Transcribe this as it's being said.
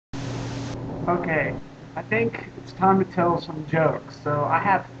Okay, I think it's time to tell some jokes. So I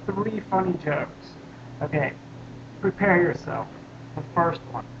have three funny jokes. Okay, prepare yourself. The first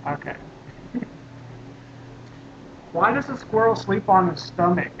one. Okay. Why does a squirrel sleep on his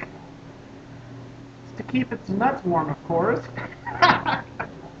stomach? It's to keep its nuts warm, of course.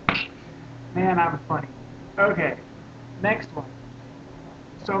 Man, I'm funny. Okay, next one.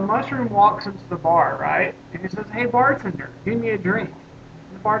 So a mushroom walks into the bar, right? And he says, "Hey bartender, give me a drink."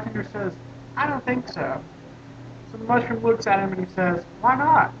 And the bartender says, "I don't think so." So the mushroom looks at him and he says, "Why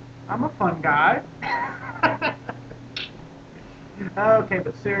not? I'm a fun guy." Okay,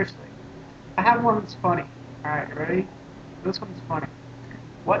 but seriously, I have one that's funny. Alright, you ready? This one's funny.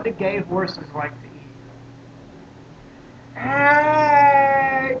 What do gay horses like to eat?